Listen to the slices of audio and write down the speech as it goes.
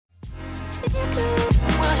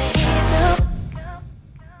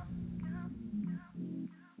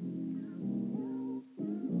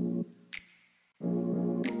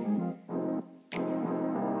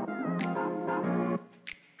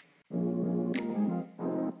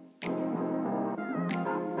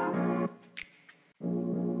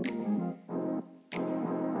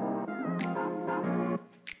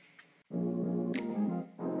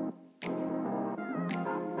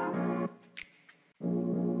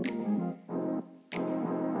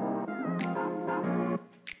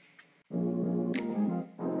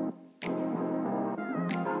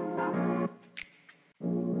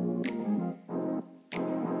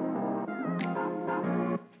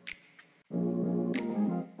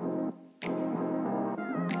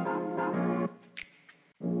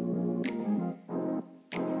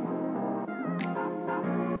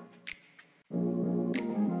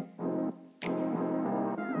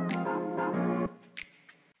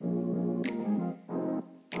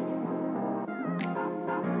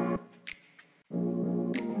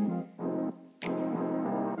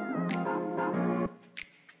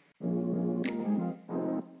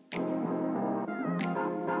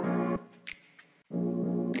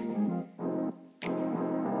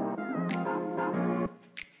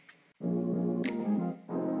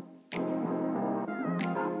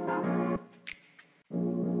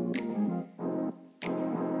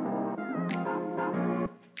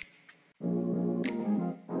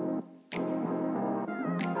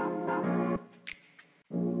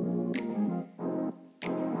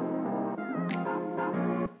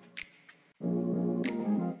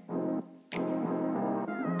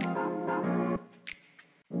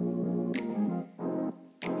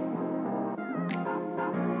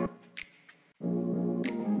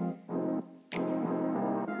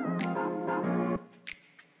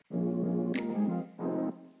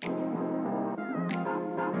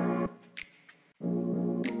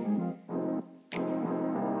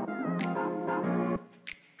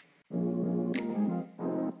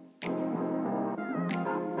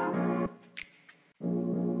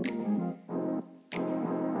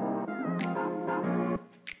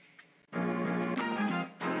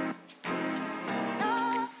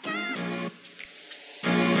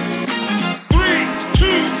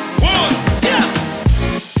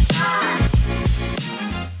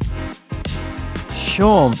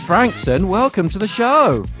Shaun, Frankson, welcome to the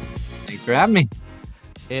show. Thanks for having me.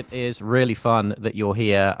 It is really fun that you're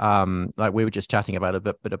here. Like we were just chatting about a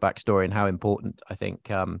bit of backstory and how important I think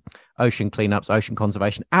ocean cleanups, ocean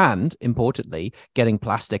conservation, and importantly, getting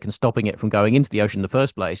plastic and stopping it from going into the ocean in the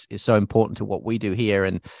first place is so important to what we do here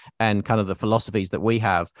and kind of the philosophies that we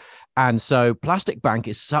have. And so Plastic Bank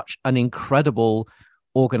is such an incredible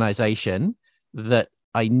organization that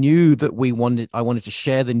I knew that I wanted to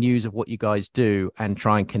share the news of what you guys do and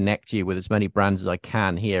try and connect you with as many brands as I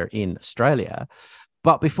can here in Australia.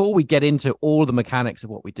 But before we get into all the mechanics of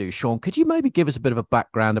what we do, Shaun, could you maybe give us a bit of a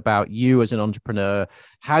background about you as an entrepreneur,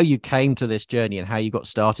 how you came to this journey and how you got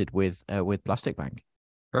started with Plastic Bank?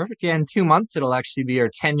 Perfect. Yeah, in 2 months, it'll actually be our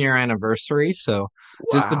 10-year anniversary. So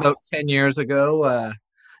just about 10 years ago,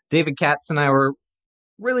 David Katz and I were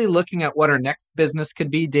really looking at what our next business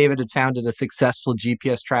could be. David had founded a successful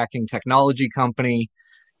GPS tracking technology company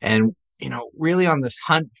and, really on this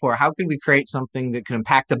hunt for how could we create something that could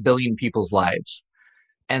impact 1 billion people's lives.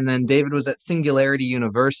 And then David was at Singularity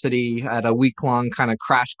University at a week-long kind of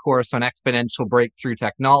crash course on exponential breakthrough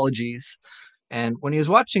technologies. And when he was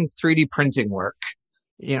watching 3D printing work,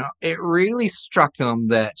 it really struck him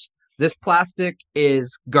that this plastic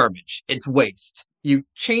is garbage. It's waste. You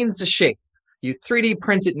change the shape. You 3D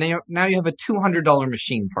print it, now you have a $200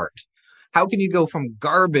 machine part. How can you go from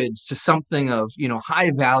garbage to something of,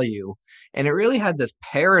 high value? And it really had this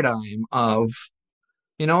paradigm of,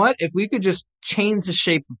 if we could just change the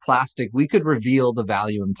shape of plastic, we could reveal the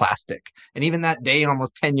value in plastic. And even that day,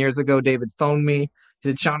 almost 10 years ago, David phoned me. He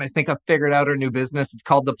said, Shaun, I think I've figured out our new business. It's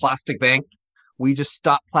called the Plastic Bank. We just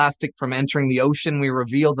stop plastic from entering the ocean. We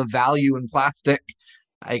reveal the value in plastic.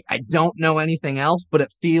 I don't know anything else, but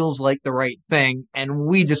it feels like the right thing. And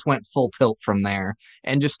we just went full tilt from there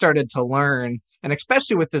and just started to learn. And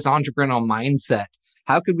especially with this entrepreneurial mindset,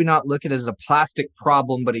 how could we not look at it as a plastic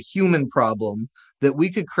problem, but a human problem that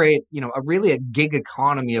we could create, a gig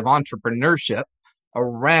economy of entrepreneurship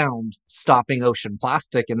around stopping ocean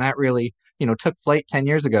plastic. And that really, took flight 10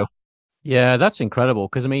 years ago. Yeah, that's incredible.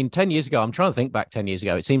 Because 10 years ago, I'm trying to think back 10 years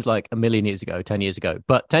ago. It seems like a million years ago, 10 years ago.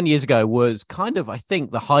 But 10 years ago was kind of, I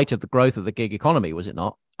think, the height of the growth of the gig economy, was it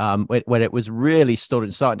not? When it was really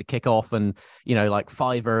starting to kick off and, like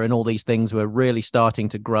Fiverr and all these things were really starting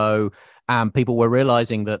to grow and people were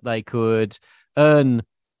realizing that they could earn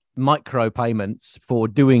micro payments for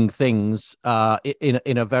doing things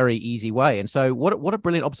in a very easy way. And so what a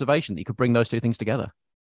brilliant observation that you could bring those two things together.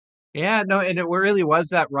 Yeah, no, and it really was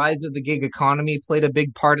that rise of the gig economy played a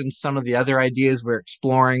big part in some of the other ideas we're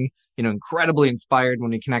exploring. Incredibly inspired when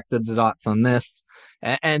we connected the dots on this.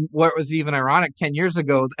 And what was even ironic, 10 years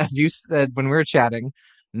ago, as you said when we were chatting,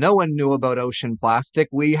 no one knew about ocean plastic.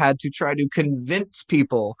 We had to try to convince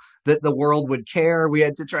people that the world would care. We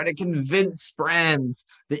had to try to convince brands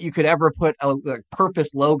that you could ever put a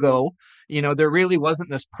purpose logo. There really wasn't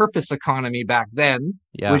this purpose economy back then,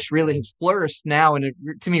 which really has flourished now. And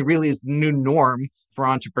it, to me, really is the new norm for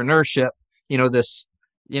entrepreneurship.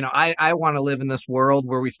 I want to live in this world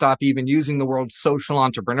where we stop even using the word social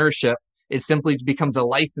entrepreneurship. It simply becomes a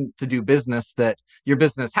license to do business that your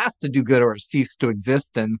business has to do good or cease to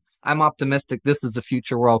exist. And I'm optimistic this is the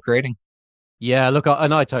future we're all creating. Yeah, look,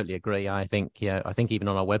 and I totally agree. I think even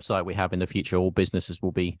on our website, we have in the future, all businesses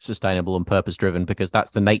will be sustainable and purpose driven, because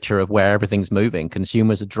that's the nature of where everything's moving.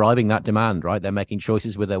 Consumers are driving that demand, right? They're making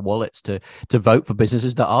choices with their wallets to vote for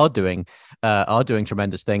businesses that are doing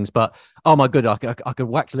tremendous things. But oh my god, I could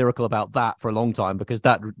wax lyrical about that for a long time, because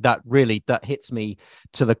that really hits me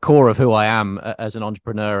to the core of who I am as an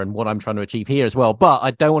entrepreneur and what I'm trying to achieve here as well. But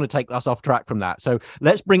I don't want to take us off track from that. So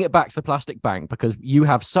let's bring it back to the plastic bank, because you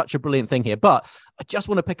have such a brilliant thing here. But I just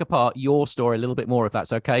want to pick apart your story a little bit more, if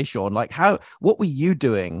that's okay, Shaun. Like, what were you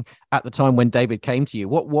doing at the time when David came to you?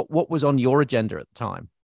 What was on your agenda at the time?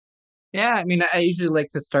 Yeah, I mean, I usually like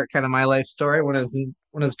to start kind of my life story. When I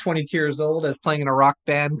was 22 years old, I was playing in a rock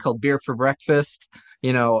band called Beer for Breakfast.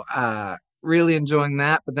 Really enjoying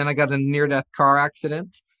that. But then I got in a near-death car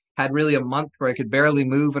accident. Had really a month where I could barely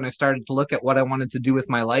move, and I started to look at what I wanted to do with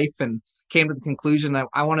my life, and came to the conclusion that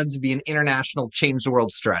I wanted to be an international change the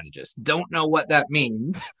world strategist. Don't know what that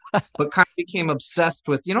means, but kind of became obsessed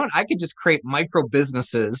with, I could just create micro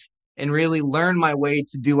businesses and really learn my way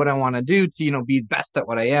to do what I want to do to, be best at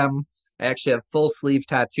what I am. I actually have full sleeve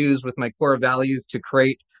tattoos with my core values to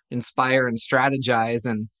create, inspire, and strategize,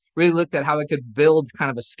 and really looked at how I could build kind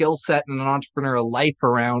of a skill set and an entrepreneurial life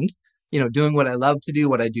around, doing what I love to do,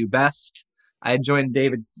 what I do best. I joined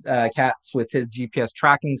David Katz with his GPS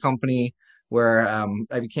tracking company, where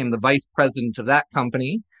I became the vice president of that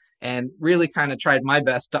company, and really kind of tried my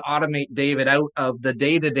best to automate David out of the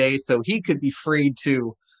day-to-day so he could be free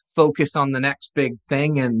to focus on the next big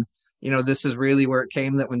thing. And, this is really where it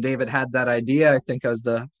came that when David had that idea, I think I was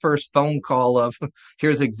the first phone call of,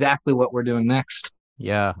 here's exactly what we're doing next.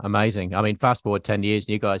 Yeah, amazing. I mean, fast forward 10 years,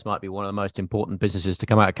 and you guys might be one of the most important businesses to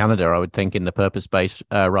come out of Canada, I would think, in the purpose space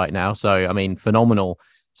right now. So, I mean, phenomenal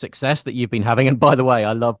success that you've been having. And by the way,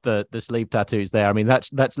 I love the sleeve tattoos there. I mean,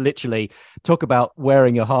 that's literally, talk about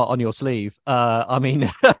wearing your heart on your sleeve. I mean,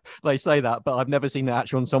 they say that, but I've never seen that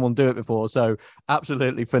actually on someone do it before. So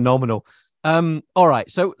absolutely phenomenal. All right.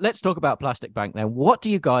 So let's talk about Plastic Bank then. What do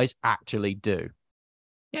you guys actually do?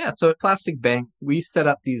 Yeah. So at Plastic Bank, we set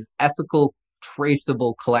up these ethical,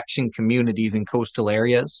 traceable collection communities in coastal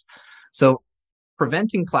areas. So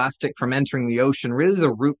preventing plastic from entering the ocean, really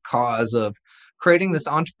the root cause of creating this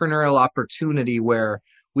entrepreneurial opportunity where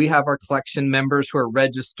we have our collection members who are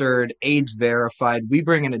registered, age verified. We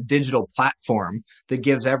bring in a digital platform that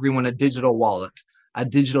gives everyone a digital wallet, a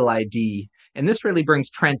digital ID. And this really brings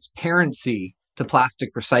transparency to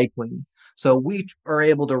plastic recycling. So we are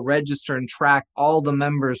able to register and track all the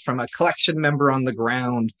members, from a collection member on the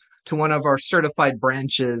ground to one of our certified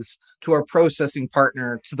branches, to our processing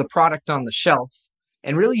partner, to the product on the shelf,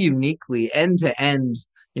 and really uniquely end to end,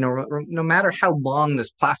 no matter how long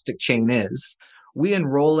this plastic chain is, we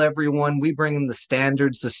enroll everyone, we bring in the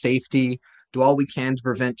standards, the safety, do all we can to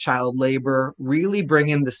prevent child labor, really bring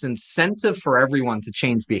in this incentive for everyone to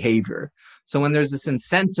change behavior. So when there's this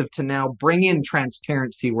incentive to now bring in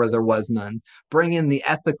transparency where there was none, bring in the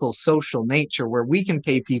ethical, social nature where we can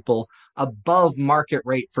pay people above market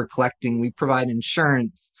rate for collecting, we provide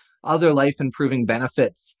insurance, other life improving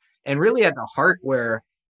benefits, and really at the heart where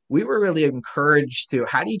we were really encouraged to,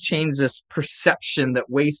 how do you change this perception that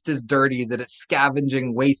waste is dirty, that it's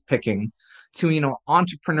scavenging, waste picking, to,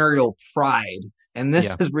 entrepreneurial pride. And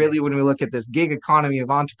this is really, when we look at this gig economy of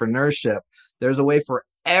entrepreneurship, there's a way for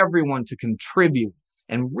everyone to contribute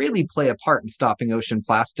and really play a part in stopping ocean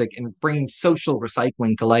plastic and bringing social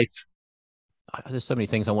recycling to life. There's so many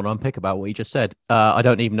things I want to unpick about what you just said. I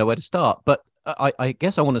don't even know where to start, but I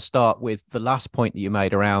guess I want to start with the last point that you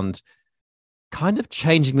made around kind of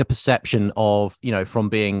changing the perception of, from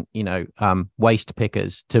being, waste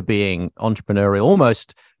pickers to being entrepreneurial,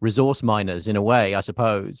 almost resource miners in a way, I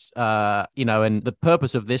suppose. And the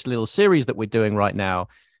purpose of this little series that we're doing right now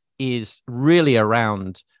is really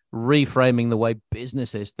around reframing the way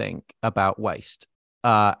businesses think about waste,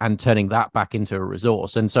 and turning that back into a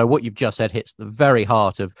resource. And so what you've just said hits the very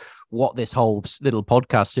heart of what this whole little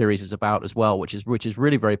podcast series is about as well, which is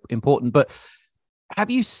really very important. But have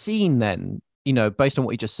you seen then, based on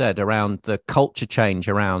what you just said around the culture change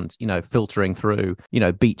around, filtering through,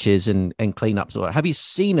 beaches and cleanups, or have you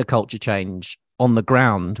seen a culture change on the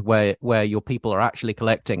ground where your people are actually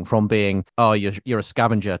collecting from being, oh, you're a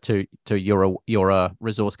scavenger to you're a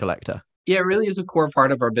resource collector? Yeah, it really is a core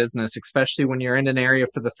part of our business, especially when you're in an area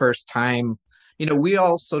for the first time. We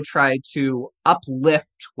also try to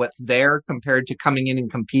uplift what's there compared to coming in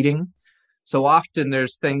and competing. So often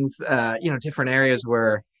there's things, different areas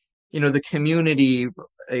where, the community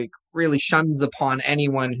really shuns upon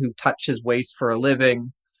anyone who touches waste for a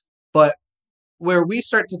living. But where we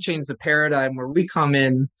start to change the paradigm, where we come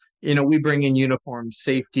in, we bring in uniforms,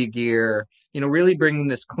 safety gear, really bringing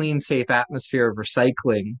this clean, safe atmosphere of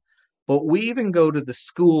recycling. But we even go to the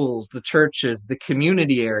schools, the churches, the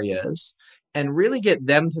community areas, and really get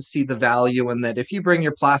them to see the value in that if you bring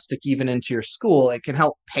your plastic even into your school, it can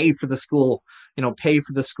help pay for the school, pay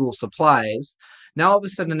for the school supplies. Now, all of a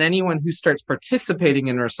sudden, anyone who starts participating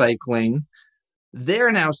in recycling,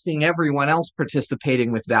 they're now seeing everyone else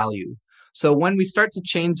participating with value. So when we start to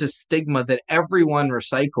change the stigma that everyone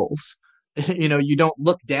recycles, you don't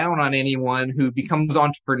look down on anyone who becomes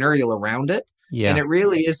entrepreneurial around it. Yeah. And it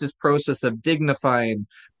really is this process of dignifying,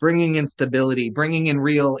 bringing in stability, bringing in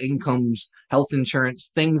real incomes, health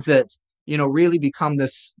insurance, things that, really become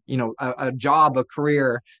this, a job, a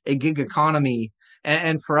career, a gig economy.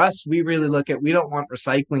 And for us, we really look at, we don't want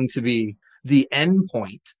recycling to be the end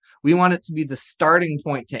point. We want it to be the starting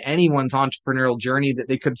point to anyone's entrepreneurial journey, that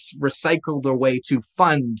they could recycle their way to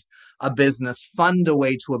fund a business, fund a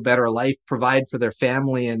way to a better life, provide for their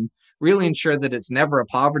family, and really ensure that it's never a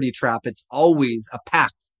poverty trap. It's always a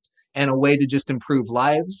path and a way to just improve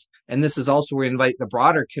lives. And this is also where we invite the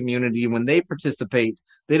broader community. When they participate,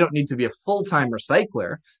 they don't need to be a full-time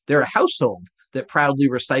recycler. They're a household that proudly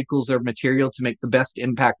recycles their material to make the best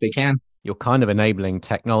impact they can. You're kind of enabling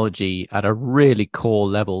technology at a really core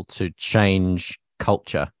level to change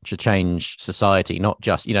culture, to change society, not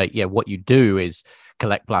just, what you do is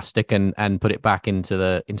collect plastic and put it back into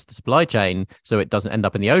the supply chain so it doesn't end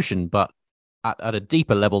up in the ocean. But at a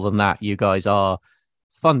deeper level than that, you guys are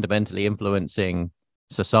fundamentally influencing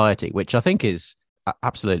society, which I think is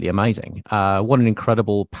absolutely amazing. What an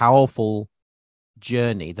incredible, powerful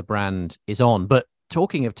journey the brand is on. But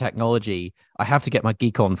talking of technology, I have to get my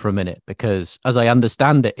geek on for a minute, because as I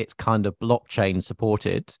understand it, it's kind of blockchain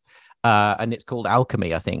supported, and it's called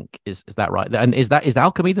Alchemy, I think. Is that right? And is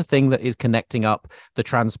Alchemy the thing that is connecting up the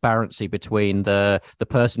transparency between the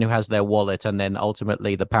person who has their wallet and then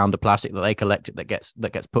ultimately the pound of plastic that they collected that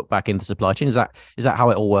gets put back into the supply chain? Is that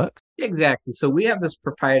how it all works? Exactly. So we have this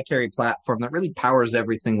proprietary platform that really powers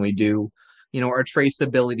everything we do. Our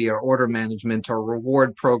traceability, our order management, our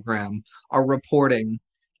reward program, our reporting.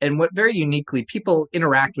 And what very uniquely, people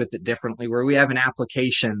interact with it differently, where we have an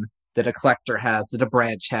application that a collector has, that a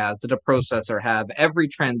branch has, that a processor have, every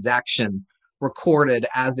transaction recorded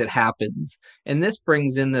as it happens. And this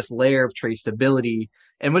brings in this layer of traceability.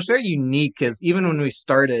 And what's very unique is, even when we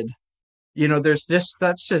started, there's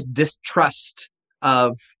such distrust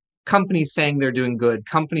of companies saying they're doing good,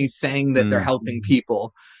 companies saying that they're helping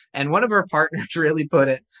people. And one of our partners really put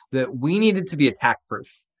it that we needed to be attack proof,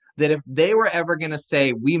 that if they were ever going to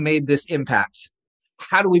say we made this impact,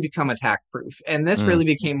 how do we become attack proof? And this really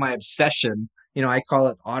became my obsession. I call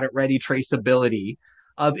it audit ready traceability,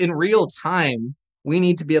 of in real time, we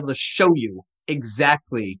need to be able to show you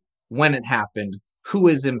exactly when it happened, who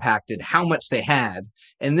is impacted, how much they had.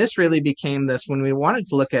 And this really became this, when we wanted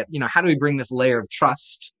to look at, how do we bring this layer of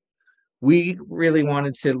trust? We really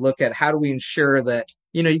wanted to look at how do we ensure that,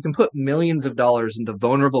 you can put millions of dollars into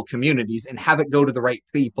vulnerable communities and have it go to the right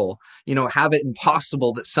people, have it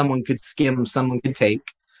impossible that someone could skim, someone could take.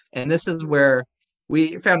 And this is where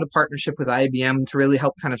we found a partnership with IBM to really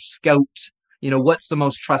help kind of scout, what's the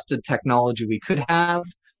most trusted technology we could have.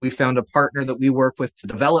 We found a partner that we work with to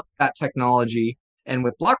develop that technology. And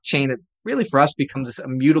with blockchain, it really for us becomes this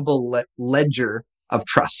immutable ledger of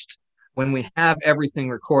trust. When we have everything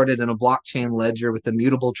recorded in a blockchain ledger with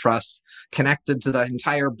immutable trust connected to the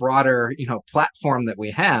entire broader, platform that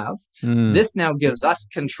we have, this now gives us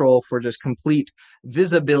control for just complete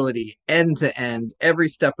visibility end to end, every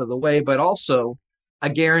step of the way, but also a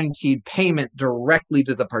guaranteed payment directly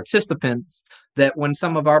to the participants, that when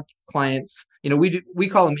some of our clients, we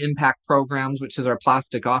call them impact programs, which is our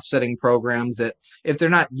plastic offsetting programs, that if they're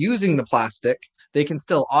not using the plastic, they can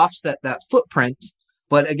still offset that footprint.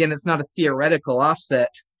 But again, it's not a theoretical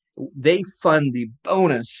offset. They fund the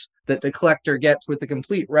bonus that the collector gets with a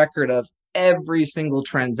complete record of every single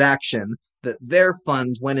transaction that their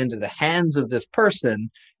funds went into the hands of this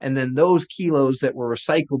person. And then those kilos that were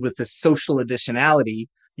recycled with this social additionality,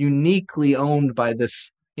 uniquely owned by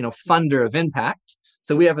this, funder of impact.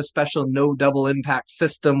 So we have a special no double impact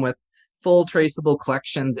system with full traceable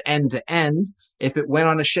collections end to end. If it went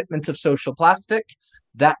on a shipment of social plastic,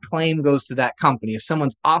 that claim goes to that company. If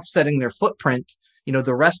someone's offsetting their footprint,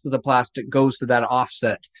 the rest of the plastic goes to that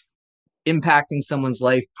offset, impacting someone's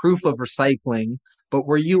life, proof of recycling, but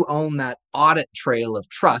where you own that audit trail of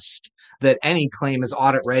trust that any claim is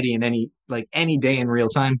audit ready in any day in real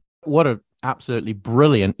time. What an absolutely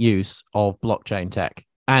brilliant use of blockchain tech,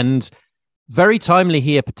 and very timely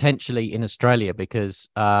here potentially in Australia, because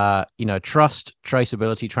trust,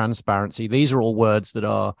 traceability, transparency, these are all words that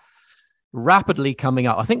are rapidly coming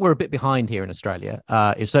up. I think we're a bit behind here in Australia.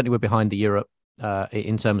 Certainly we're behind the Europe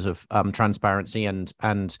in terms of transparency and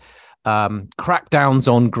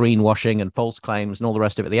crackdowns on greenwashing and false claims and all the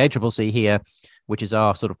rest of it. The ACCC here, which is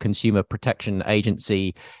our sort of consumer protection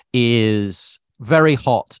agency, is very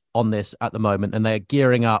hot on this at the moment, and they're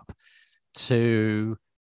gearing up to,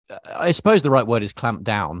 I suppose the right word is clamp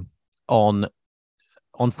down on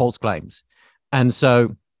false claims. And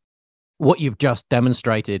so what you've just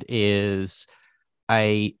demonstrated is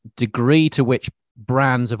a degree to which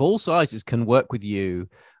brands of all sizes can work with you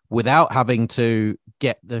without having to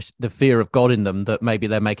get the fear of God in them that maybe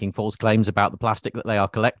they're making false claims about the plastic that they are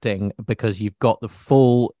collecting, because you've got the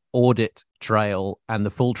full audit trail and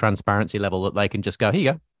the full transparency level that they can just go, here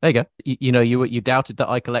you go, there you go. You doubted that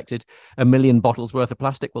I collected 1 million bottles worth of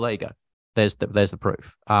plastic. Well, there you go. There's the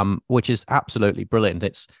proof, which is absolutely brilliant.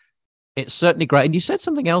 It's certainly great. And you said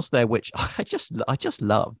something else there, which I just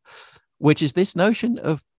love, which is this notion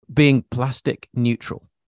of being plastic neutral.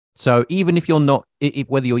 So even if you're not,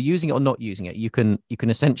 whether you're using it or not using it, you can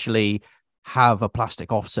essentially have a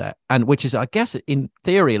plastic offset, and which is, I guess, in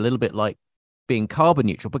theory, a little bit like being carbon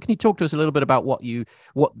neutral. But can you talk to us a little bit about what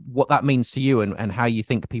that means to you and how you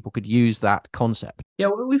think people could use that concept? Yeah,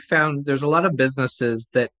 what we found, there's a lot of businesses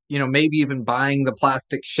that, maybe even buying the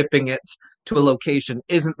plastic, shipping it to a location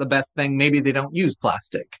isn't the best thing. Maybe they don't use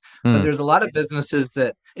plastic, but there's a lot of businesses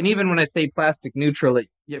that, and even when I say plastic neutral,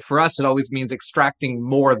 for us, it always means extracting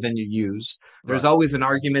more than you use. There's always an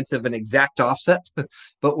argument of an exact offset,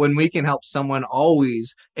 but when we can help someone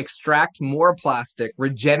always extract more plastic,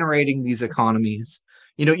 regenerating these economies,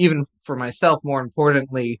 even for myself, more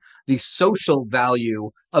importantly, the social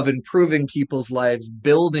value of improving people's lives,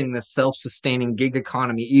 building this self-sustaining gig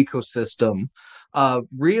economy ecosystem, of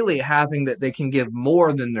really having that they can give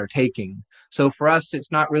more than they're taking. So for us,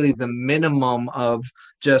 it's not really the minimum of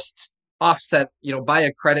just offset, buy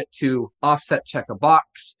a credit to offset, check a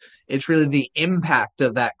box. It's really the impact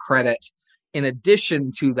of that credit, in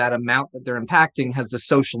addition to that amount that they're impacting, has the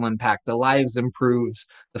social impact, the lives improves,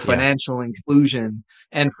 the financial inclusion.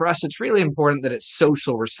 And for us, it's really important that it's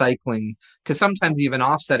social recycling, because sometimes even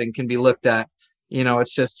offsetting can be looked at,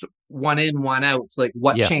 it's just one in, one out. It's like,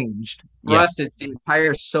 what changed? For us, it's the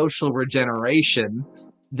entire social regeneration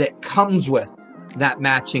that comes with that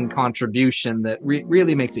matching contribution that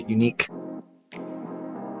really makes it unique.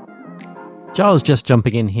 Giles just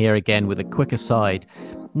jumping in here again with a quick aside.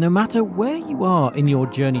 No matter where you are in your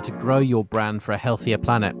journey to grow your brand for a healthier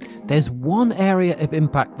planet, there's one area of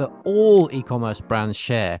impact that all e-commerce brands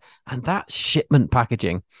share, and that's shipment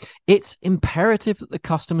packaging. It's imperative that the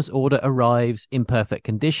customer's order arrives in perfect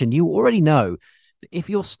condition. You already know that if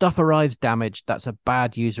your stuff arrives damaged, that's a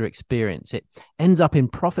bad user experience. It ends up in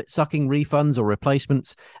profit-sucking refunds or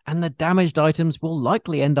replacements, and the damaged items will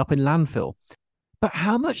likely end up in landfill. But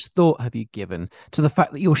how much thought have you given to the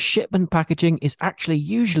fact that your shipment packaging is actually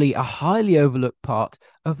usually a highly overlooked part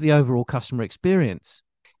of the overall customer experience?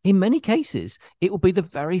 In many cases, it will be the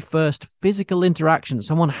very first physical interaction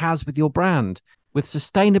someone has with your brand. With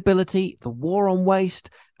sustainability, the war on waste,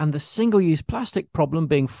 and the single-use plastic problem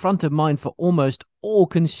being front of mind for almost all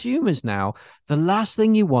consumers now, the last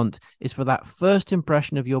thing you want is for that first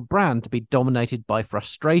impression of your brand to be dominated by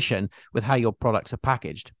frustration with how your products are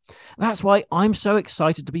packaged. That's why I'm so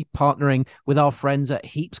excited to be partnering with our friends at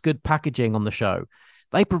Heaps Good Packaging on the show.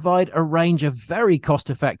 They provide a range of very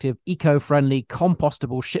cost-effective, eco-friendly,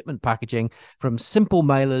 compostable shipment packaging, from simple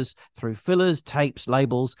mailers through fillers, tapes,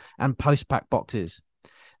 labels, and post-pack boxes.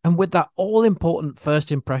 And with that all-important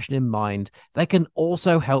first impression in mind, they can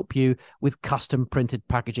also help you with custom printed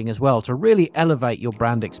packaging as well to really elevate your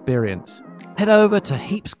brand experience. Head over to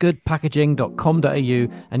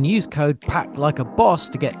heapsgoodpackaging.com.au and use code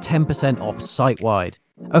PACKLIKEABOSS to get 10% off site-wide.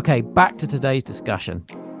 Okay, back to today's discussion.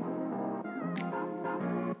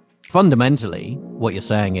 Fundamentally, what you're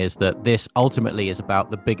saying is that this ultimately is about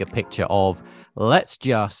the bigger picture of let's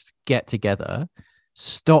just get together,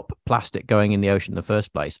 stop plastic going in the ocean in the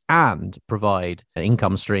first place, and provide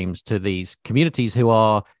income streams to these communities who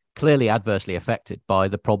are clearly adversely affected by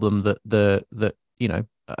the problem that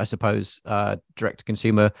I suppose direct to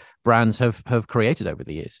consumer brands have created over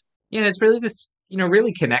the years. Yeah, it's really this,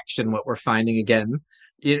 really connection what we're finding again.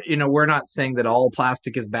 We're not saying that all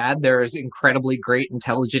plastic is bad. There is incredibly great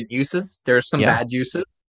intelligent uses. There's some Yeah. bad uses,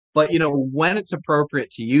 but when it's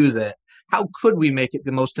appropriate to use it, how could we make it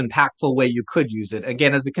the most impactful way you could use it?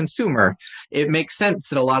 Again, as a consumer, it makes sense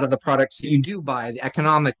that a lot of the products that you do buy,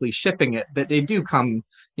 economically shipping it, that they do come,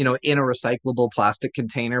 in a recyclable plastic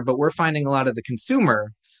container. But we're finding a lot of the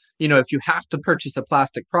consumer, if you have to purchase a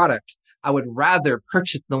plastic product, I would rather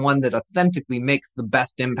purchase the one that authentically makes the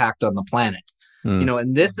best impact on the planet.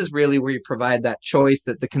 And this is really where you provide that choice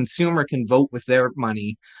that the consumer can vote with their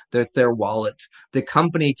money, their wallet. The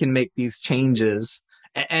company can make these changes.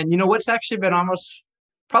 And what's actually been almost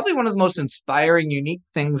probably one of the most inspiring, unique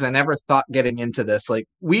things I never thought getting into this. Like,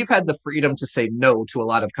 we've had the freedom to say no to a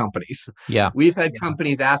lot of companies. Yeah. We've had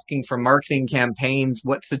companies asking for marketing campaigns.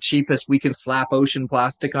 What's the cheapest we can slap ocean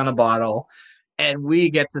plastic on a bottle? And we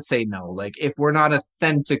get to say no. Like, if we're not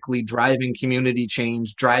authentically driving community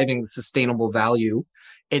change, driving sustainable value,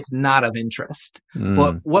 it's not of interest.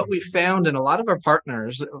 But what we found in a lot of our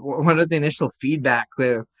partners, one of the initial feedback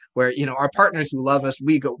where our partners who love us,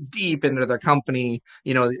 we go deep into their company,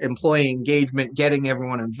 employee engagement, getting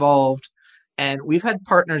everyone involved. And we've had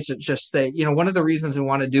partners that just say, one of the reasons we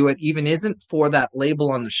want to do it even isn't for that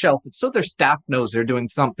label on the shelf. It's so their staff knows they're doing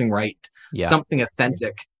something right, something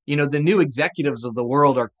authentic. The new executives of the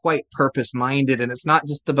world are quite purpose-minded, and it's not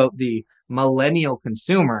just about the millennial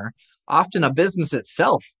consumer. Often a business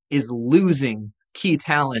itself is losing key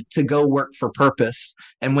talent to go work for purpose.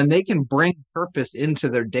 And when they can bring purpose into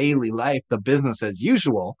their daily life, the business as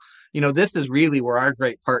usual, this is really where our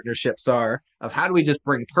great partnerships are of how do we just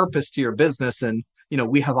bring purpose to your business, and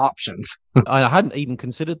we have options. I hadn't even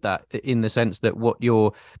considered that in the sense that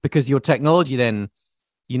because your technology then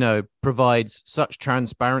provides such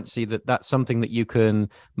transparency that that's something that you can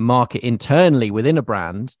market internally within a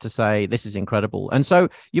brand to say, this is incredible. And so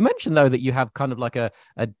you mentioned, though, that you have kind of like a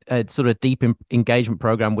sort of deep engagement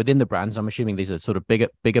program within the brands. I'm assuming these are sort of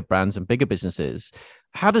bigger brands and bigger businesses.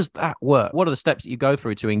 How does that work? What are the steps that you go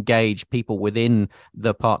through to engage people within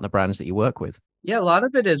the partner brands that you work with? Yeah, a lot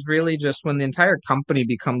of it is really just when the entire company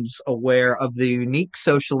becomes aware of the unique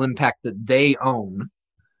social impact that they own.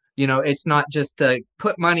 It's not just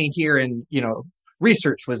put money here and,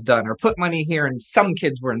 research was done, or put money here and some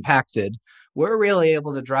kids were impacted. We're really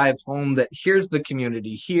able to drive home that here's the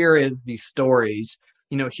community, here is the stories,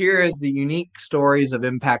 here is the unique stories of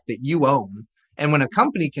impact that you own. And when a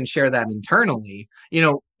company can share that internally,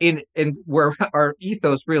 in where our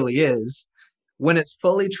ethos really is, when it's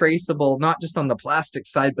fully traceable, not just on the plastic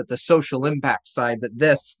side, but the social impact side, that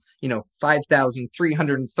this,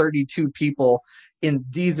 5,332 people in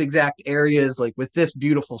these exact areas, like with this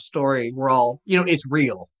beautiful story, we're all, it's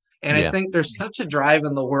real. And I think there's such a drive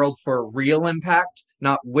in the world for real impact,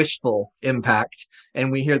 not wishful impact.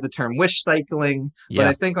 And we hear the term wish cycling, but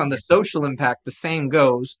I think on the social impact, the same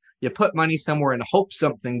goes. You put money somewhere and hope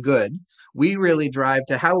something good. We really drive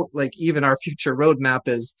to how, like, even our future roadmap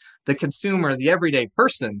is the consumer, the everyday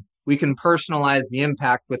person. We can personalize the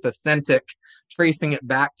impact with authentic, tracing it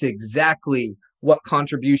back to exactly what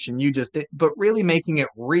contribution you just did, but really making it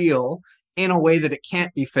real in a way that it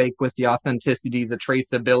can't be fake, with the authenticity, the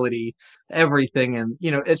traceability, everything. And,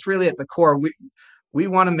 it's really at the core. We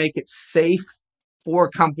want to make it safe for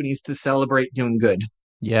companies to celebrate doing good.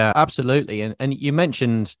 Yeah, absolutely. And you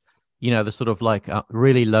mentioned, the sort of like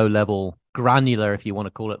really low level, granular, if you want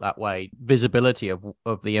to call it that way, visibility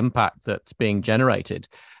of the impact that's being generated.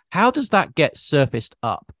 How does that get surfaced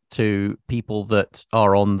up to people that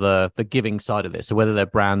are on the giving side of this? So whether they're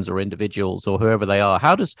brands or individuals or whoever they are,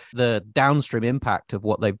 how does the downstream impact of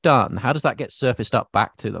what they've done, how does that get surfaced up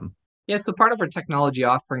back to them? Yeah, so part of our technology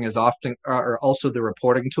offering is often are also the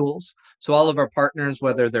reporting tools. So all of our partners,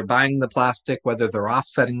 whether they're buying the plastic, whether they're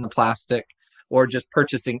offsetting the plastic, or just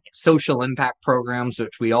purchasing social impact programs,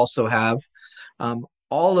 which we also have,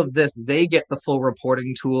 all of this, they get the full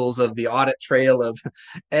reporting tools of the audit trail of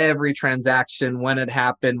every transaction, when it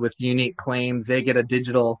happened, with unique claims. They get a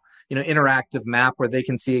digital, interactive map where they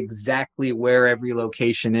can see exactly where every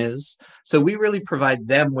location is. So we really provide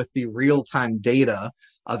them with the real-time data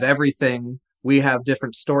of everything. We have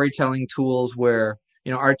different storytelling tools where,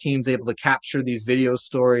 our team's able to capture these video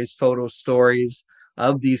stories, photo stories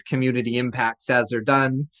of these community impacts as they're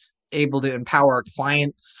done, able to empower our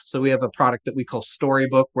clients. So we have a product that we call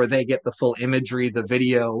Storybook, where they get the full imagery, the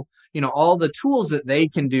video, all the tools that they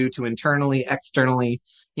can do to internally, externally,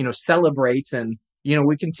 celebrate. And,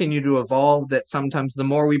 we continue to evolve that. Sometimes the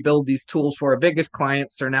more we build these tools for our biggest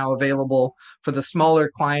clients, are now available for the smaller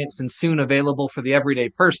clients and soon available for the everyday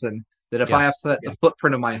person, that if I have set the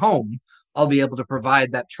footprint of my home, I'll be able to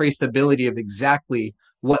provide that traceability of exactly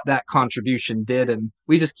what that contribution did. And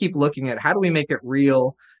we just keep looking at how do we make it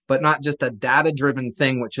real, but not just a data-driven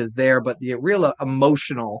thing, which is there, but the real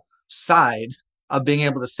emotional side of being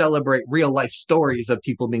able to celebrate real life stories of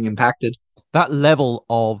people being impacted. That level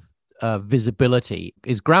of visibility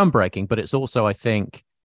is groundbreaking, but it's also, I think,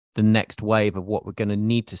 the next wave of what we're going to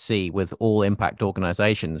need to see with all impact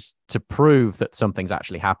organizations to prove that something's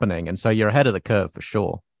actually happening. And so you're ahead of the curve for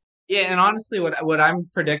sure. Yeah, and honestly, what I'm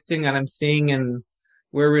predicting and I'm seeing and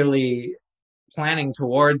we're really planning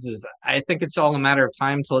towards is, I think it's all a matter of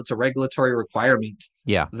time till it's a regulatory requirement.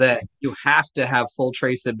 Yeah. That you have to have full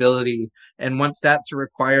traceability. And once that's a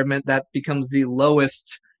requirement, that becomes the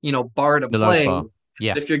lowest, bar to play. Bar.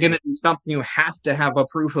 Yeah. If you're going to do something, you have to have a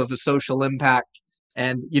proof of a social impact.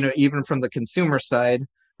 And, even from the consumer side,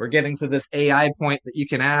 we're getting to this AI point that you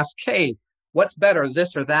can ask, hey, what's better,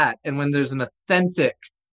 this or that? And when there's an authentic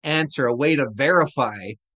answer, a way to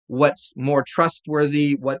verify what's more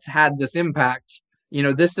trustworthy, what's had this impact,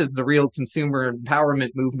 this is the real consumer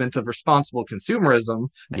empowerment movement of responsible consumerism.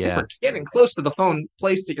 I think we're getting close to the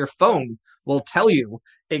place that your phone will tell you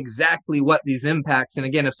exactly what these impacts. And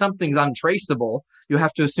again, if something's untraceable, you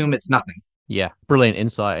have to assume it's nothing. Yeah, brilliant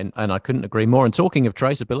insight. And I couldn't agree more. And talking of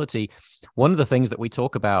traceability, one of the things that we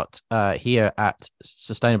talk about here at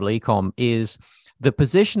Sustainable Ecom is the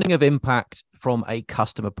positioning of impact from a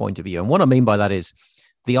customer point of view. And what I mean by that is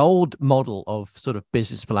the old model of sort of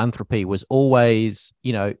business philanthropy was always,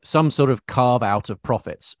 some sort of carve out of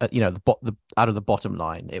profits, out of the bottom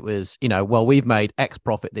line. It was, well, we've made X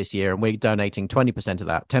profit this year and we're donating 20% of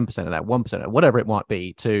that, 10% of that, 1% of that, whatever it might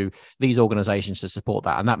be, to these organizations to support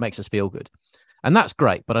that. And that makes us feel good. And that's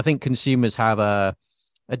great. But I think consumers have a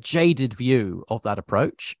jaded view of that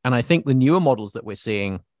approach. And I think the newer models that we're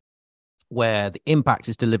seeing, where the impact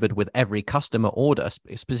is delivered with every customer order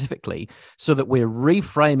specifically, so that we're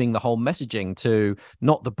reframing the whole messaging to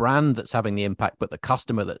not the brand that's having the impact, but the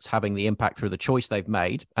customer that's having the impact through the choice they've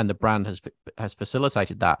made, and the brand has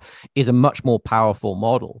facilitated that, is a much more powerful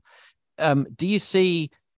model. Do you see,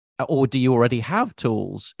 or do you already have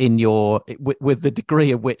tools in your, with the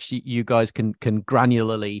degree of which you guys can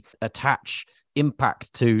granularly attach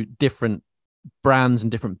impact to different brands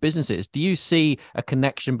and different businesses? Do you see a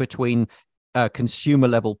connection between consumer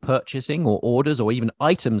level purchasing or orders or even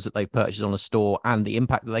items that they purchase on a store and the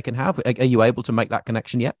impact that they can have? Are you able to make that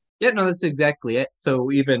connection yet? Yeah, no, that's exactly it.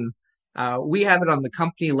 So even we have it on the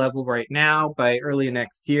company level right now. By early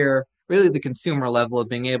next year, really the consumer level of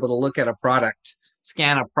being able to look at a product,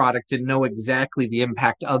 scan a product, and know exactly the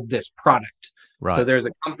impact of this product. Right. So there's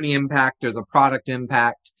a company impact, there's a product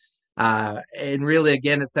impact. And really,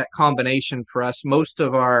 again, it's that combination for us. Most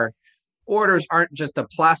of our orders aren't just a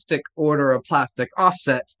plastic order, a plastic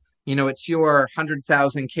offset. It's your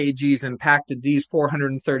 100,000 kgs impacted these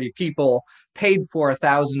 430 people, paid for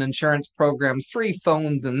 1,000 insurance programs, 3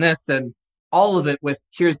 phones, and this, and all of it with,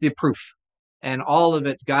 here's the proof. And all of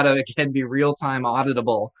it's got to, again, be real-time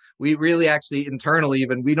auditable. We really actually internally,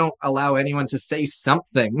 even, we don't allow anyone to say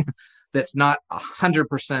something that's not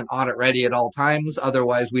 100% audit ready at all times.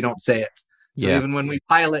 Otherwise, we don't say it. So even when we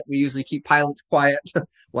pilot, we usually keep pilots quiet.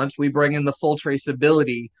 Once we bring in the full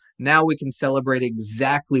traceability, now we can celebrate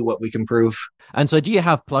exactly what we can prove. And so do you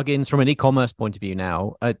have plugins from an e-commerce point of view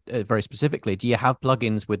now, very specifically? Do you have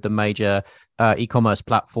plugins with the major e-commerce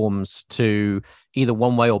platforms to either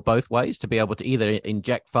one way or both ways, to be able to either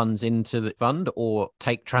inject funds into the fund or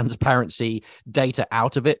take transparency data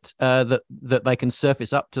out of it that they can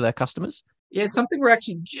surface up to their customers? Yeah, it's something we're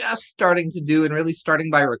actually just starting to do, and really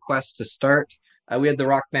starting by request to start. We had the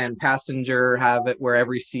rock band Passenger have it, where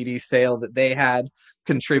every CD sale that they had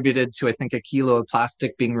contributed to, I think, 1 kilo of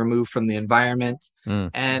plastic being removed from the environment.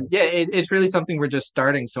 And yeah, it's really something we're just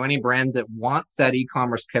starting. So any brand that wants that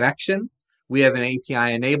e-commerce connection, we have an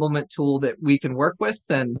API enablement tool that we can work with.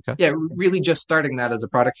 And really just starting that as a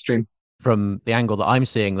product stream. From the angle that I'm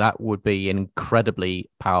seeing, that would be an incredibly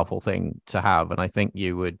powerful thing to have. And I think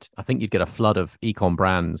you'd get a flood of e-com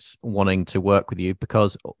brands wanting to work with you,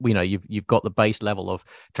 because, you've got the base level of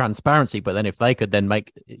transparency, but then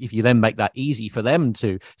if you then make that easy for them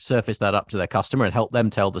to surface that up to their customer and help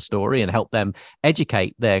them tell the story and help them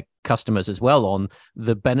educate their customers as well on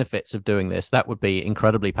the benefits of doing this, that would be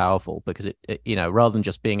incredibly powerful, because it rather than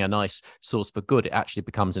just being a nice source for good, it actually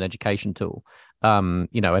becomes an education tool. And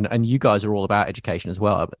you guys are all about education as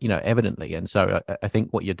well, evidently. And so I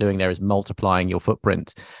think what you're doing there is multiplying your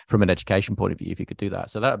footprint from an education point of view, if you could do that.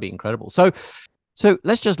 So that would be incredible. So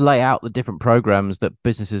let's just lay out the different programs that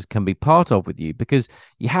businesses can be part of with you, because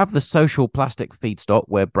you have the social plastic feedstock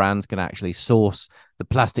where brands can actually source the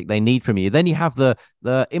plastic they need from you. Then you have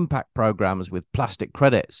the impact programs with plastic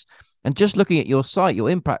credits. And just looking at your site, your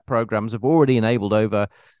impact programs have already enabled over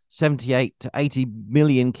 78 to 80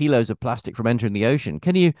 million kilos of plastic from entering the ocean.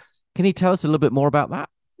 Can you tell us a little bit more about that?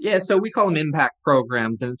 Yeah, so we call them impact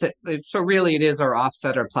programs. And so really it is our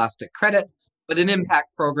offset or plastic credit. But in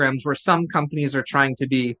impact programs where some companies are trying to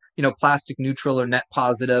be, plastic neutral or net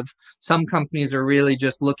positive, some companies are really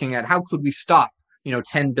just looking at how could we stop,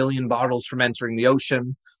 10 billion bottles from entering the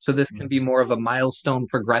ocean. So this can be more of a milestone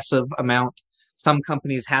progressive amount. Some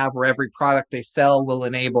companies have where every product they sell will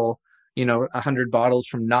enable, 100 bottles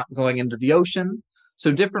from not going into the ocean.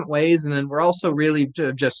 So different ways. And then we're also really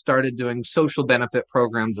just started doing social benefit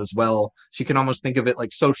programs as well. So you can almost think of it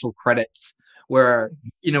like social credits, where,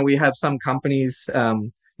 we have some companies,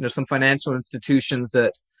 some financial institutions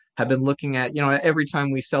that have been looking at, every time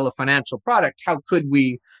we sell a financial product, how could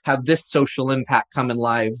we have this social impact come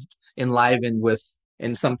enlivened with,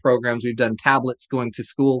 in some programs, we've done tablets going to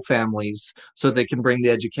school families so they can bring the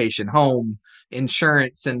education home,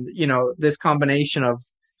 insurance, and, this combination of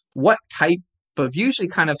what type of usually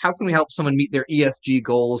kind of how can we help someone meet their ESG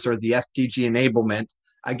goals or the SDG enablement,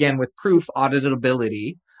 again, with proof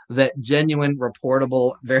auditability that genuine,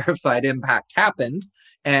 reportable, verified impact happened.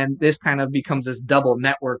 And this kind of becomes this double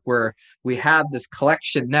network where we have this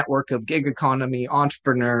collection network of gig economy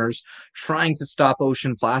entrepreneurs trying to stop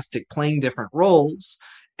ocean plastic, playing different roles.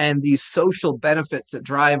 And these social benefits that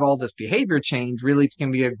drive all this behavior change really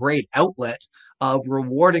can be a great outlet of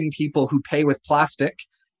rewarding people who pay with plastic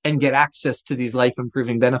and get access to these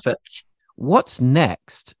life-improving benefits. What's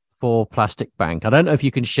next for Plastic Bank? I don't know if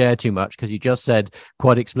you can share too much, because you just said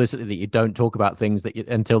quite explicitly that you don't talk about things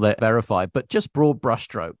until they're verified, but just broad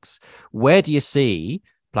brushstrokes. Where do you see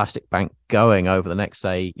Plastic Bank going over the next,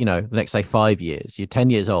 say, 5 years? You're 10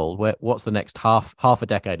 years old. What's the next half a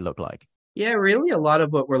decade look like? Yeah, really a lot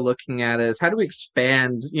of what we're looking at is how do we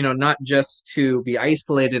expand, not just to be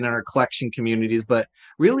isolated in our collection communities, but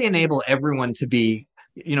really enable everyone to be,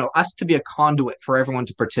 us to be a conduit for everyone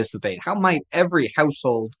to participate. How might every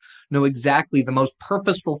household know exactly the most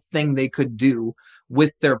purposeful thing they could do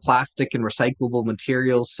with their plastic and recyclable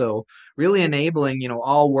materials? So really enabling,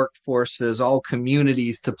 all workforces, all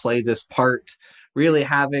communities to play this part, really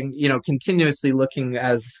having, continuously looking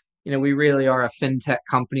as, we really are a fintech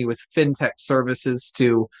company with fintech services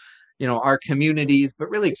to, our communities, but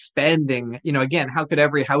really expanding, again, how could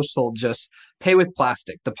every household just pay with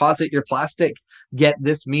plastic, deposit your plastic, get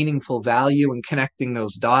this meaningful value, and connecting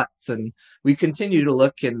those dots. And we continue to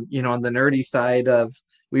look and, on the nerdy side of,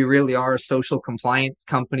 we really are a social compliance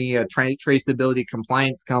company, a traceability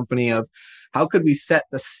compliance company of how could we set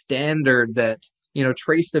the standard that,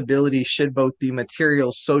 traceability should both be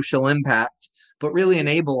material, social impact, but really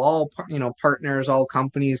enable all, partners, all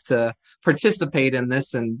companies to participate in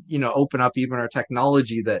this and, open up even our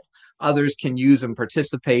technology that others can use and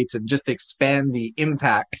participate and just expand the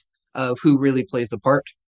impact of who really plays a part.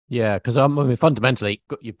 Yeah, because fundamentally,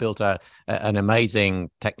 you built an amazing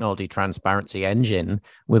technology transparency engine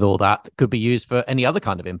with all that could be used for any other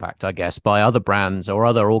kind of impact, I guess, by other brands or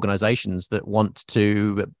other organizations that want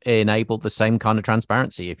to enable the same kind of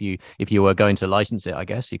transparency. If you were going to license it, I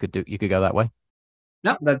guess you could go that way.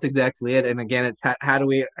 No, that's exactly it. And again, it's how do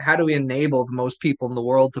we enable the most people in the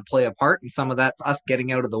world to play a part? And some of that's us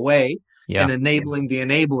getting out of the way and enabling the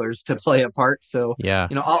enablers to play a part. So,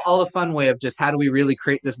 all the fun way of just how do we really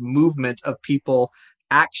create this movement of people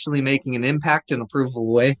actually making an impact in a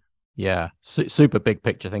provable way? Yeah, super big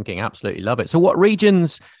picture thinking. Absolutely love it. So what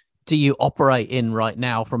regions do you operate in right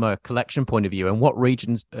now from a collection point of view? And what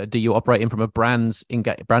regions do you operate in from a brand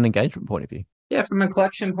engagement point of view? Yeah, from a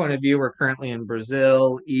collection point of view, we're currently in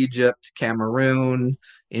Brazil, Egypt, Cameroon,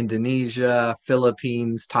 Indonesia,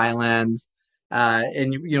 Philippines, Thailand.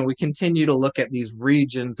 And, we continue to look at these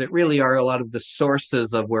regions that really are a lot of the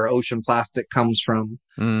sources of where ocean plastic comes from.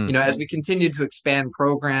 As we continue to expand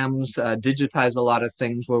programs, digitize a lot of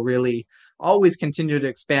things, we'll really always continue to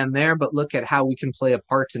expand there, but look at how we can play a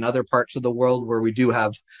part in other parts of the world where we do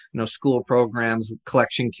have, school programs,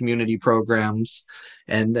 collection community programs.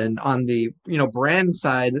 And then on the, brand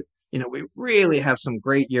side, we really have some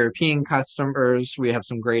great European customers. We have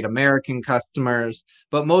some great American customers,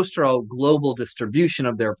 but most are all global distribution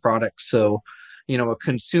of their products. So, a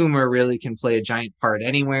consumer really can play a giant part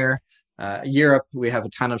anywhere. Europe, we have a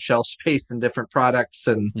ton of shelf space in different products.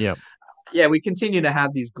 And Yeah. yeah, we continue to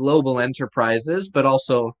have these global enterprises, but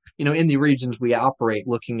also, in the regions we operate,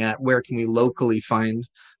 looking at where can we locally find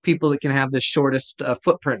people that can have the shortest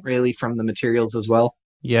footprint really from the materials as well.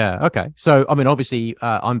 Yeah. Okay. So, I mean, obviously,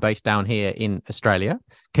 I'm based down here in Australia.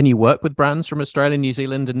 Can you work with brands from Australia, New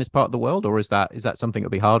Zealand, in this part of the world, or is that something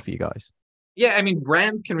that'll be hard for you guys? Yeah, I mean,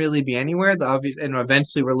 brands can really be anywhere. The obvious, and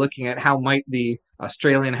eventually, we're looking at how might the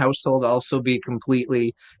Australian household also be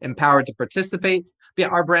completely empowered to participate. But yeah,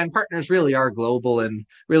 our brand partners really are global and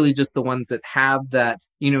really just the ones that have that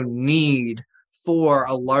need for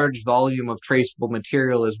a large volume of traceable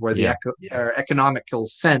material is where the Yeah. economical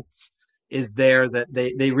sense is there that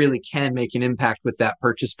they really can make an impact with that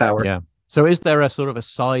purchase power. Yeah. So is there a sort of a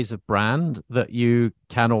size of brand that you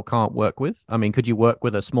can or can't work with? I mean, could you work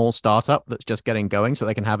with a small startup that's just getting going so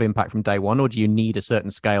they can have impact from day one, or do you need a certain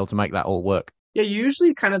scale to make that all work? Yeah,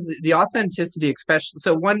 usually kind of the authenticity, especially.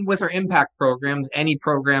 So one with our impact programs, any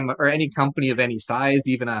program or any company of any size,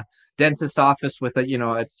 even a dentist office with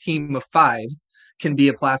a team of 5 can be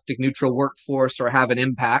a plastic neutral workforce or have an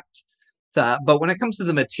impact. But when it comes to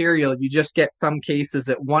the material, you just get some cases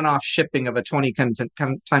that one-off shipping of a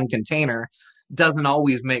 20-ton container doesn't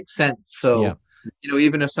always make sense. Yeah. So,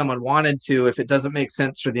 even if someone wanted to, if it doesn't make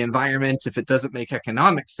sense for the environment, if it doesn't make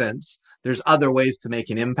economic sense, there's other ways to make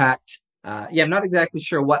an impact. Yeah, I'm not exactly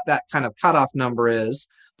sure what that kind of cutoff number is,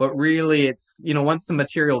 but really it's, once the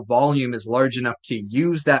material volume is large enough to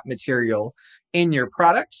use that material in your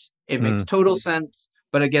products, it makes total sense.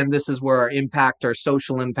 But again, this is where our impact, our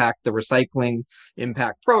social impact, the recycling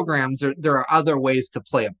impact programs, there are other ways to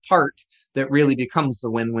play a part that really becomes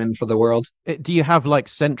the win-win for the world. Do you have like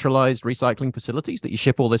centralized recycling facilities that you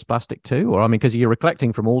ship all this plastic to? Or I mean, because you're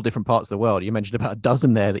collecting from all different parts of the world. You mentioned about a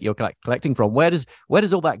dozen there that you're collecting from. Where does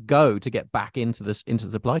all that go to get back into the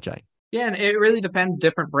supply chain? Yeah, and it really depends.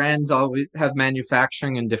 Different brands always have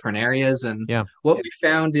manufacturing in different areas. And Yeah. what we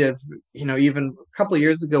found is, even a couple of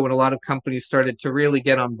years ago when a lot of companies started to really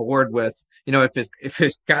get on board with, if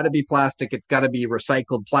it's got to be plastic, it's got to be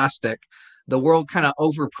recycled plastic. The world kind of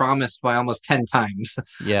overpromised by almost 10 times.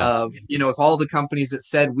 Yeah. If all the companies that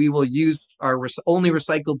said we will use our only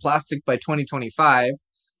recycled plastic by 2025,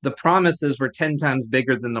 the promises were 10 times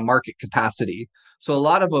bigger than the market capacity. So a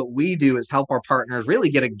lot of what we do is help our partners really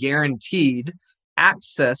get a guaranteed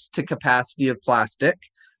access to capacity of plastic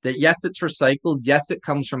that, yes, it's recycled. Yes, it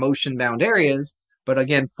comes from ocean-bound areas. But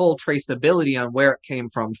again, full traceability on where it came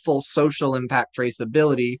from, full social impact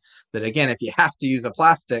traceability that, again, if you have to use a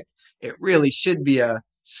plastic, it really should be a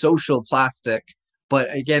social plastic.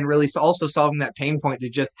 But again, really also solving that pain point to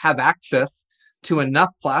just have access to enough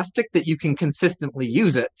plastic that you can consistently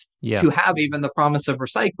use it to have even the promise of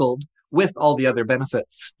recycled with all the other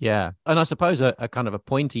benefits. Yeah. And I suppose a kind of a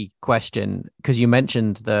pointy question, because you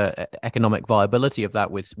mentioned the economic viability of that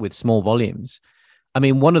with small volumes. I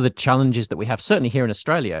mean, one of the challenges that we have, certainly here in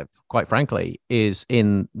Australia, quite frankly, is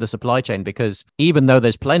in the supply chain, because even though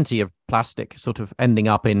there's plenty of plastic sort of ending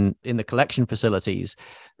up in the collection facilities,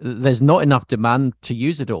 there's not enough demand to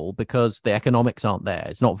use it all because the economics aren't there.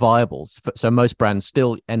 It's not viable. So most brands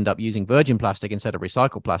still end up using virgin plastic instead of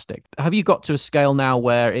recycled plastic. Have you got to a scale now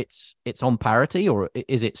where it's on parity, or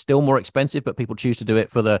is it still more expensive, but people choose to do it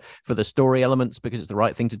for the story elements because it's the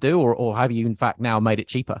right thing to do, or have you in fact now made it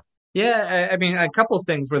cheaper? Yeah, I mean, a couple of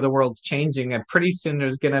things where the world's changing, and pretty soon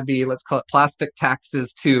there's going to be, let's call it plastic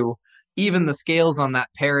taxes to even the scales on that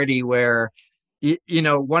parity where,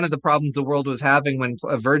 one of the problems the world was having when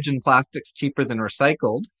virgin plastic's cheaper than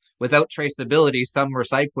recycled, without traceability, some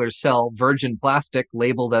recyclers sell virgin plastic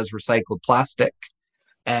labeled as recycled plastic.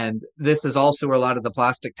 And this is also where a lot of the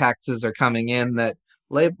plastic taxes are coming in, that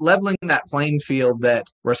leveling that playing field that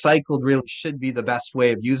recycled really should be the best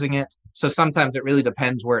way of using it. So sometimes it really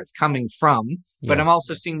depends where it's coming from. But I'm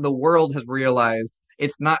also seeing the world has realized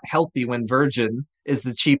it's not healthy when virgin is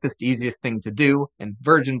the cheapest, easiest thing to do, and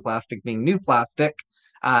virgin plastic being new plastic.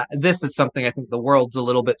 This is something I think the world's a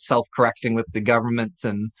little bit self-correcting with the governments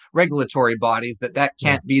and regulatory bodies that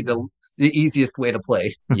can't be the easiest way to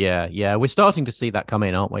play. Yeah. We're starting to see that come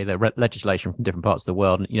in, aren't we? The legislation from different parts of the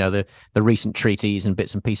world, the recent treaties and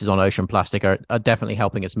bits and pieces on ocean plastic are definitely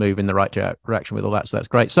helping us move in the right direction with all that. So that's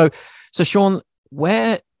great. So Shaun,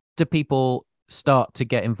 where do people start to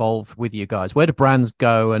get involved with you guys? Where do brands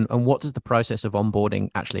go, and what does the process of onboarding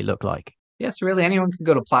actually look like? Yes, really anyone can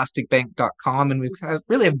go to plasticbank.com, and we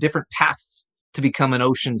really have different paths to become an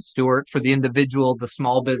ocean steward for the individual, the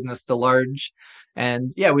small business, the large.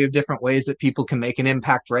 And yeah, we have different ways that people can make an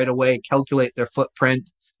impact right away, calculate their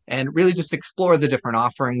footprint, and really just explore the different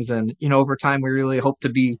offerings. And, over time, we really hope to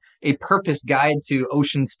be a purpose guide to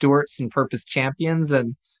ocean stewards and purpose champions.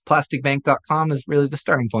 And plasticbank.com is really the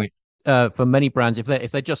starting point. For many brands, if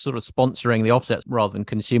they're just sort of sponsoring the offsets rather than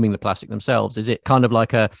consuming the plastic themselves, is it kind of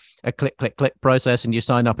like a click process and you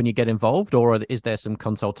sign up and you get involved, or is there some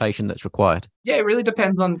consultation that's required? Yeah, it really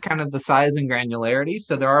depends on kind of the size and granularity.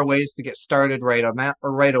 So there are ways to get started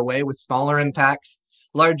right away with smaller impacts.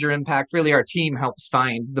 Larger impact, really our team helps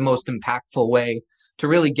find the most impactful way to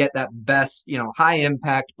really get that best, high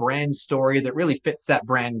impact brand story that really fits that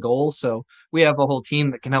brand goal. So we have a whole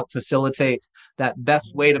team that can help facilitate that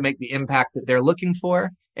best way to make the impact that they're looking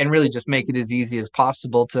for and really just make it as easy as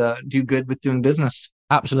possible to do good with doing business.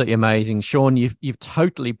 Absolutely amazing. Shaun, you've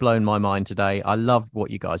totally blown my mind today. I love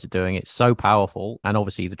what you guys are doing. It's so powerful. And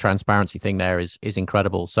obviously the transparency thing there is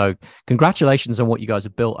incredible. So congratulations on what you guys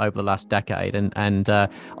have built over the last decade. And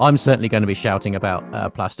I'm certainly going to be shouting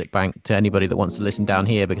about Plastic Bank to anybody that wants to listen down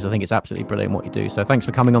here, because I think it's absolutely brilliant what you do. So thanks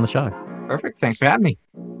for coming on the show. Perfect. Thanks for having me.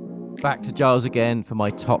 Back to Giles again for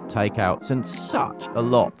my top takeouts, and such a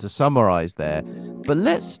lot to summarize there. But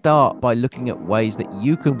let's start by looking at ways that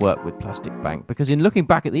you can work with Plastic Bank, because in looking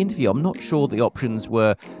back at the interview, I'm not sure the options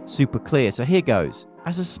were super clear. So here goes.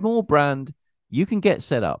 As a small brand, you can get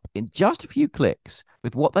set up in just a few clicks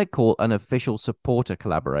with what they call an official supporter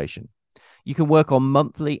collaboration. You can work on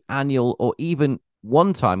monthly, annual, or even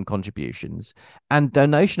one-time contributions and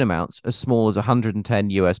donation amounts as small as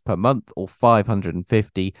 $110 per month or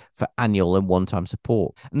 $550 for annual and one-time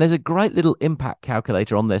support. And there's a great little impact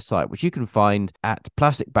calculator on their site, which you can find at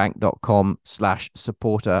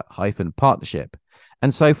plasticbank.com/supporter-partnership.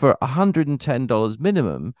 And so for $110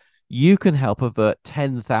 minimum, you can help avert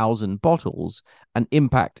 10,000 bottles and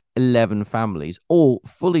impact 11 families, all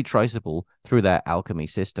fully traceable through their Alchemy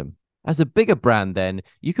system. As a bigger brand, then,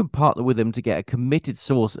 you can partner with them to get a committed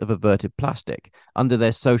source of averted plastic under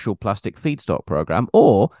their social plastic feedstock program,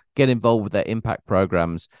 or get involved with their impact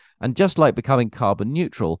programs. And just like becoming carbon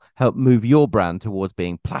neutral, help move your brand towards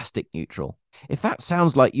being plastic neutral. If that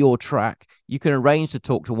sounds like your track, you can arrange to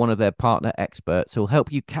talk to one of their partner experts who'll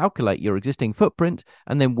help you calculate your existing footprint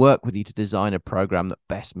and then work with you to design a program that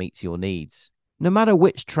best meets your needs. No matter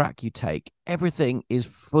which track you take, everything is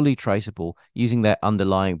fully traceable using their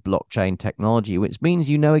underlying blockchain technology, which means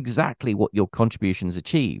you know exactly what your contributions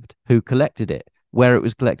achieved, who collected it, where it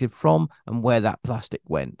was collected from, and where that plastic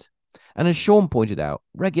went. And as Shaun pointed out,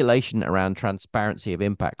 regulation around transparency of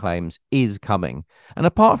impact claims is coming. And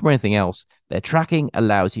apart from anything else, their tracking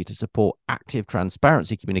allows you to support active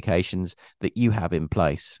transparency communications that you have in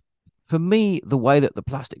place. For me, the way that the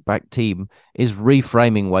Plastic Bank team is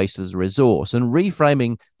reframing waste as a resource and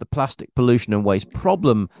reframing the plastic pollution and waste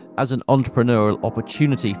problem as an entrepreneurial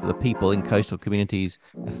opportunity for the people in coastal communities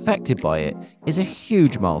affected by it is a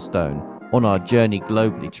huge milestone on our journey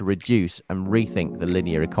globally to reduce and rethink the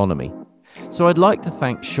linear economy. So I'd like to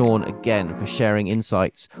thank Shaun again for sharing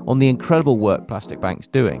insights on the incredible work Plastic Bank's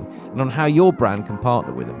doing and on how your brand can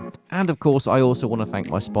partner with them. And of course, I also want to thank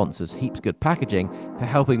my sponsors, Heaps Good Packaging, for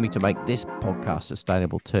helping me to make this podcast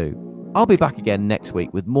sustainable too. I'll be back again next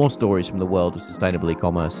week with more stories from the world of sustainable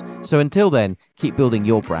e-commerce. So until then, keep building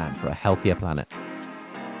your brand for a healthier planet.